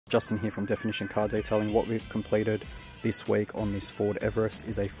Justin here from Definition Car Detailing. What we've completed this week on this Ford Everest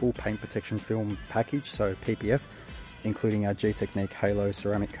is a full paint protection film package, so PPF, including our G-Technique Halo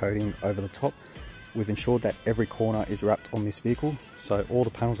ceramic coating over the top. We've ensured that every corner is wrapped on this vehicle, so all the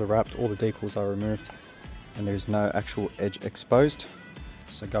panels are wrapped, all the decals are removed, and there's no actual edge exposed.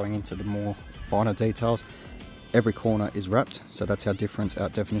 So going into the more finer details, every corner is wrapped, so that's our difference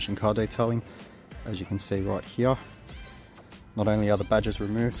at Definition Car Detailing. As you can see right here, not only are the badges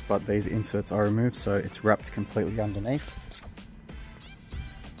removed, but these inserts are removed, so it's wrapped completely underneath.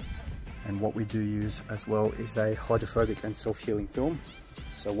 And what we do use as well is a hydrophobic and self-healing film.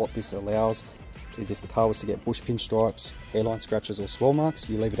 So what this allows is if the car was to get bush pinstripes, hairline scratches or swirl marks,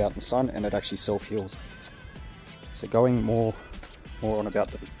 you leave it out in the sun and it actually self-heals. So going more on about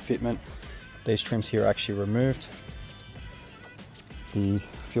the fitment, these trims here are actually removed. The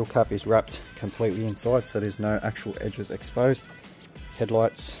fuel cap is wrapped completely inside, so there's no actual edges exposed.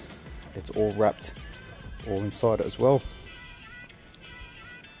 Headlights, it's all wrapped all inside as well.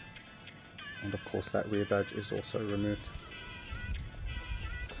 And of course that rear badge is also removed.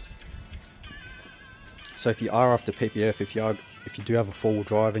 So if you are after PPF, if you do have a four-wheel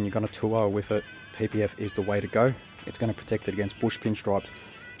drive and you're going to tour with it, PPF is the way to go. It's going to protect it against bush pinstripes,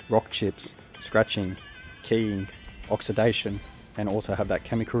 rock chips, scratching, keying, oxidation, and also have that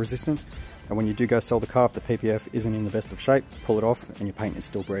chemical resistance. And when you do go sell the car, if the PPF isn't in the best of shape, pull it off and your paint is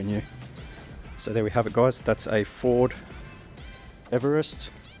still brand new. So there we have it, guys. That's a Ford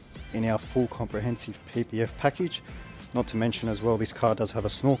Everest in our full comprehensive PPF package. Not to mention as well, this car does have a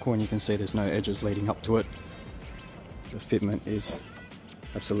snorkel and you can see there's no edges leading up to it. The fitment is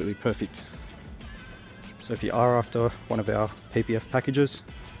absolutely perfect. So if you are after one of our PPF packages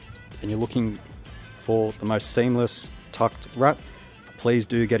and you're looking for the most seamless tucked wrap, please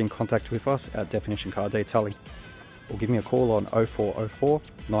do get in contact with us at Definition Car Detailing or give me a call on 0404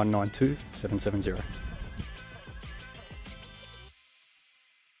 992 770.